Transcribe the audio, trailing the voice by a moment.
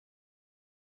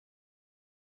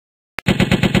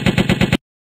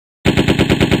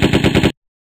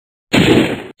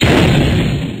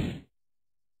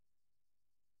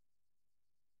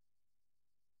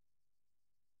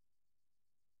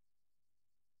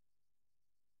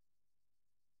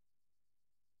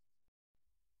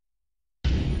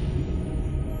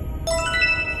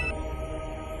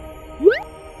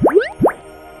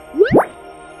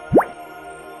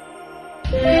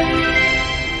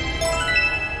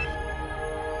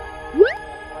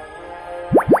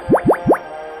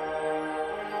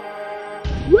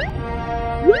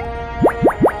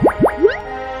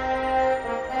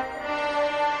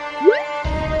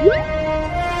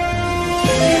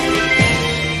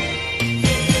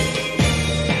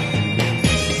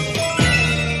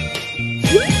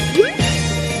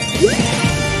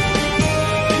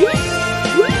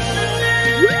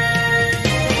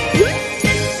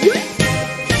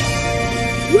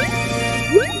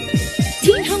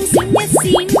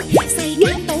世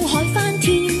間到海翻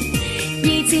天，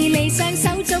意志理想手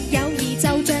足友誼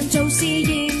就像做試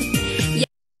驗。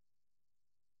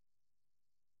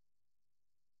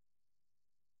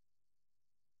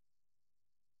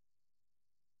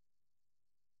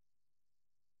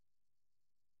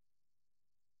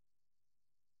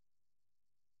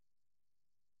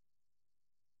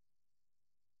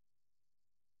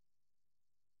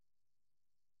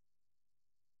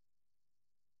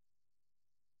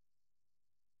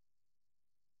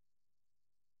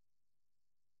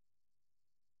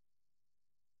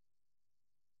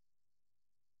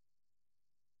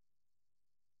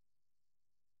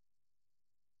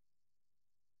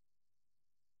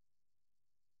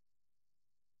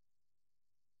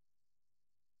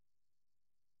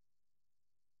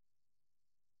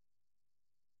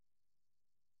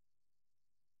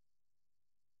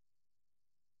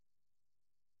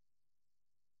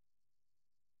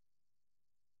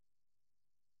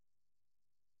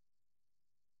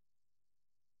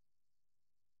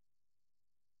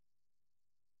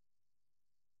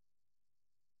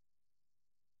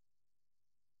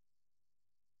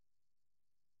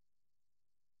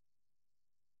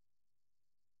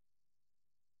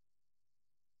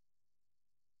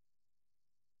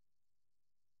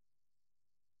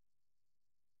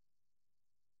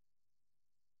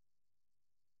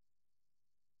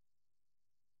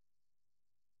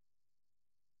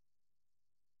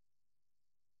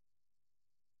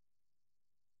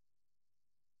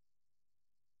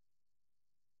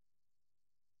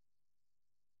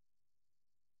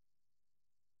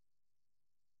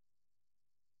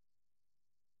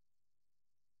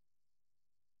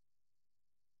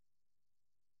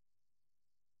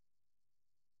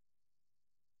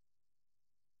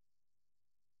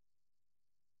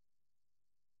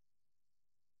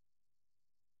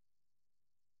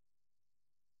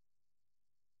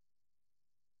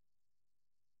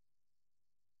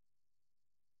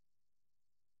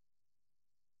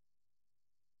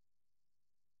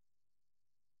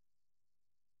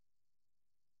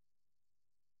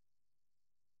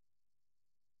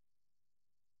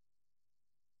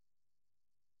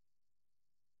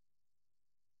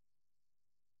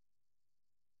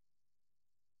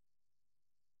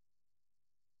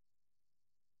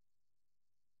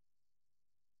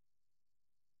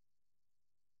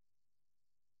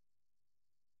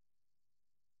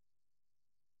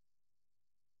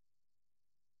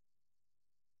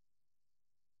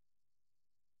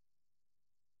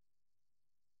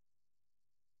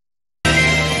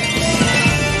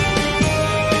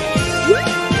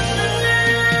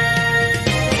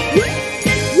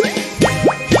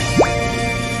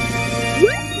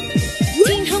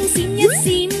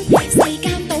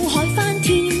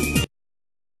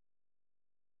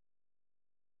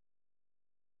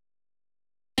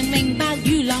明白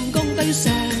與狼共對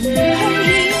上兇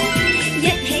險，一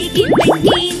起肩並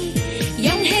肩，勇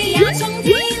氣也衝天。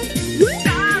打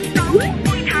倒灰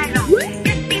太狼，一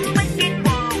點不驚惶，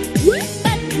不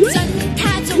准他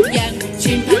捉羊，全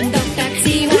憑獨特智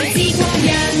慧之光。羊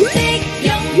的擁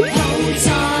抱在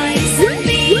身邊，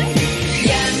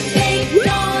羊的歌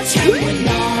唱換來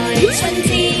春天，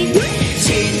全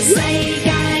世界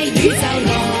宇宙來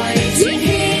轉圈，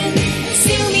笑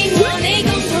面和你共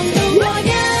同度過一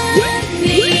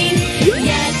年，日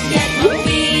日冇變，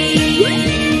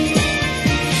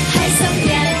開心日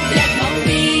日冇變。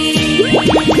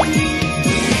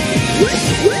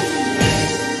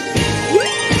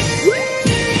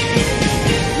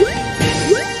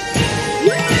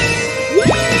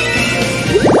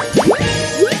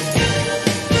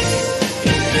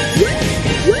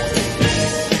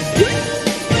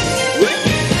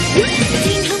天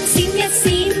空閃一閃，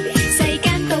世間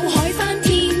到海翻天，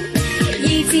意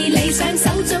志理想手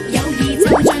足友誼就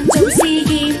像做試驗，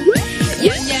樣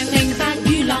樣明白與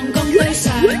狼共對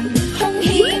上兇險，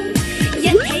一起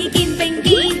肩並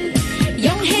肩，勇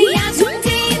氣也衝天，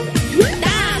打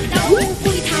倒灰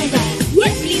太狼，一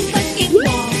臉不驚惶，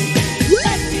不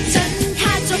准他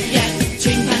捉羊，全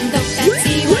憑獨特智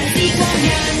慧之光。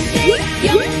羊的擁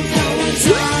抱在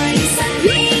身邊，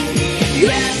羊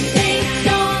的歌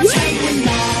唱換來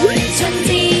春天，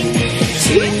全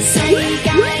世界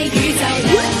宇宙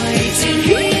來轉圈，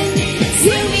笑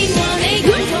面和你共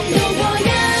同度過一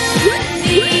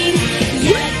年，日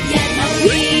日冇變，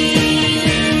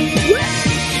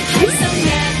開心日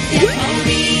日冇變。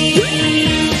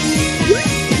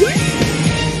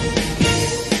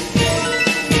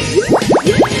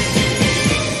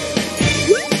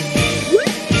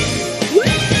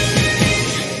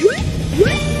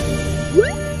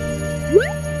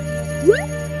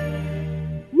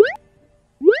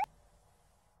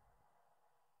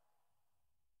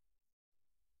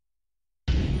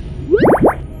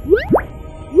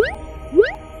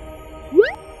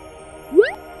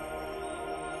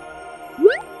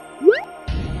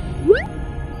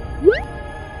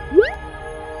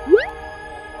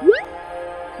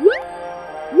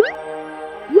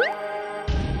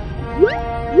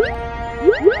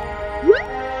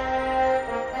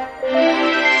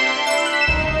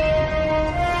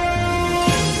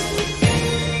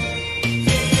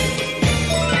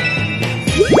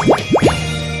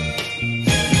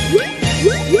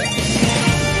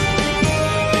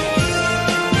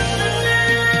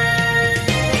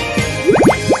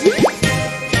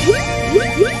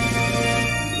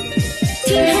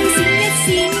天空閃一閃，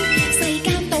世間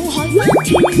到海翻天。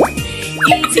意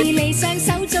志理想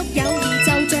手足友誼，就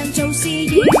像做試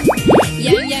驗，讓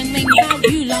人明白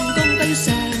與狼共對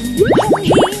上兇險，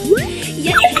一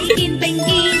起肩並肩，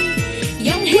勇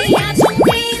氣也衝天。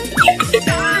打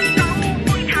倒灰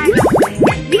太狼，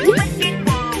一點不驚惶，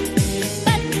不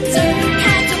准他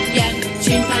捉人，全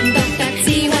憑獨特智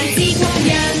慧之光，讓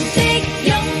的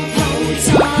擁抱在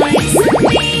身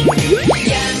邊，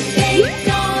讓的歌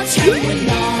唱換來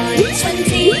春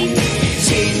天，全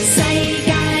世界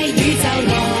宇宙來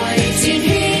轉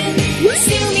圈，笑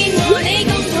面和你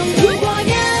共同度過一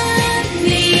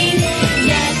年，日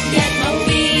日冇變，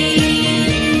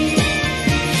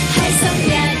開心日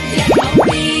日冇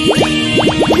變。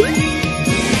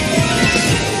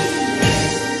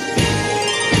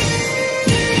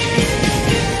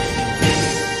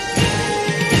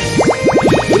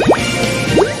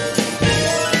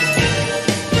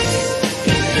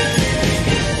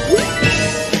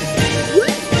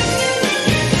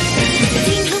天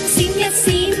空閃一閃，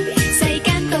世間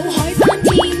到海翻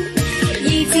天，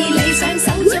意志理想手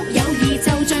足友誼，就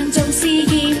像做試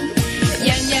驗，讓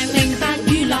人明白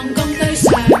與狼共對上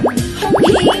兇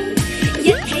險，一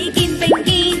起肩並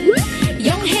肩，勇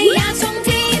氣也衝天，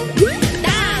打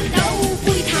倒灰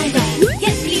太狼，一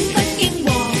點不驚惶，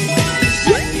不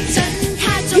准他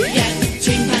捉人，全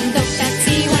憑獨特智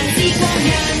慧之光，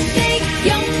讓的擁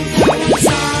抱在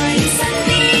身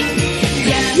邊，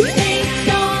讓的歌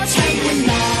唱換來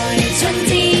春天，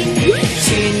全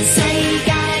世界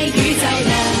宇宙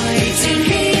來轉圈，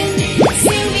笑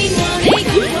面和你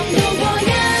共同度過一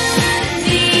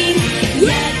年，日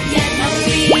日冇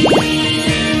變，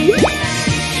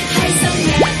開心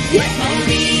日日冇變。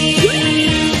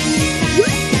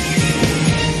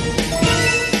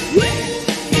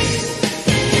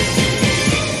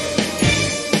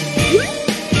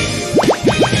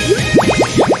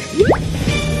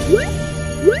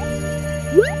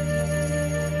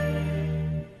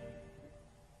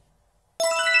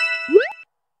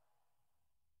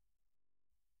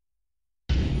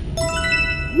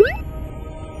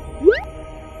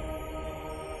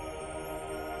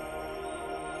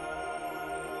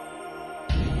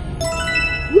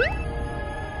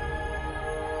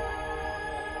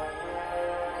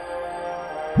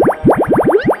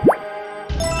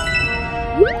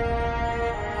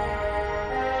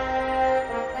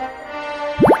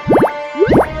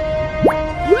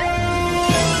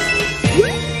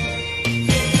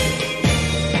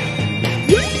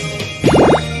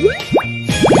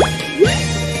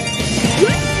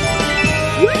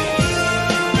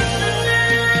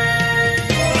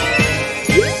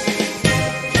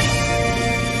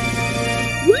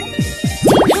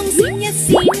天空閃一閃，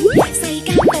世間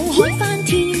到海翻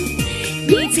天，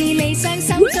意志理想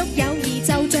手足友誼，就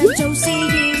像做試驗，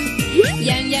讓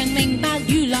人明白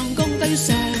與狼共對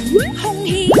上兇險，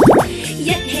一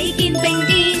起肩並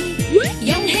肩，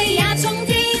勇氣也衝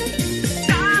天，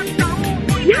打倒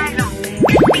灰太狼，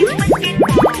一點不驚惶，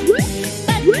不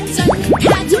准他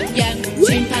捉人，全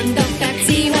憑獨特智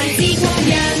慧之光，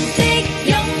讓的擁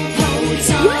抱在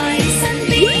身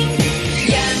邊，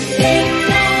讓的歌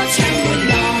唱換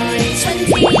來春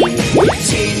天，全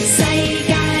世界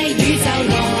宇宙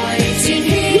來轉圈，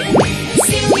笑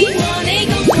面和你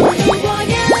共同度過一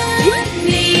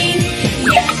年，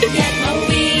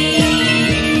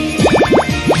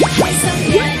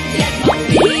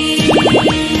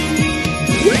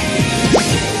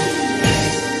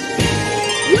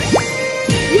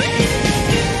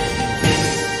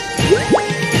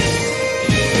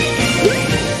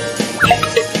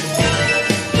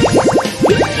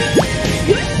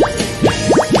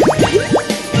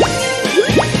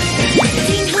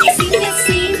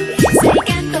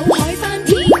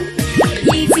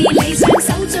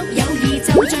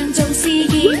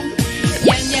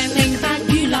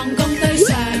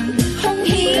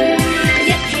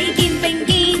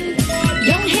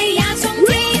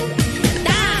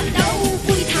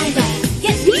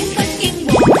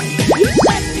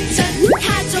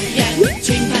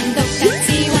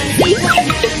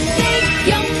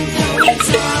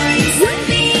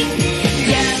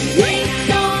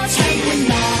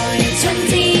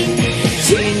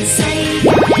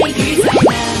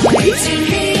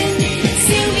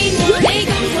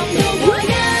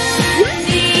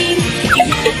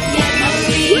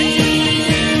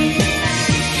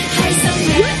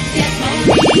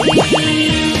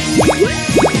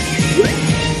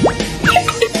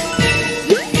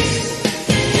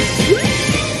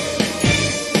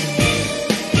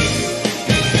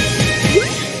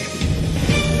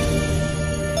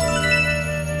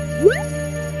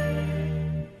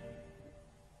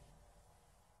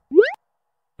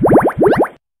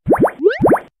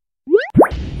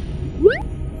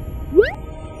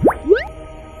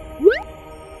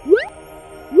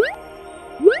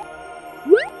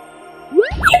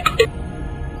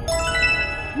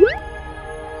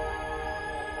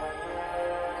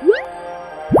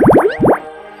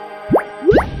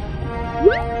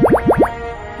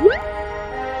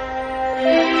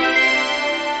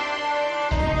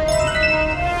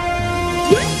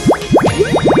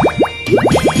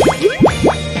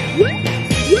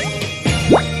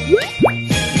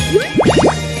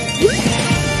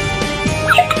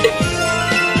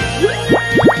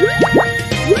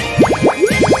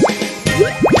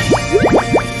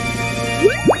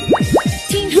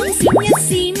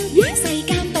閃。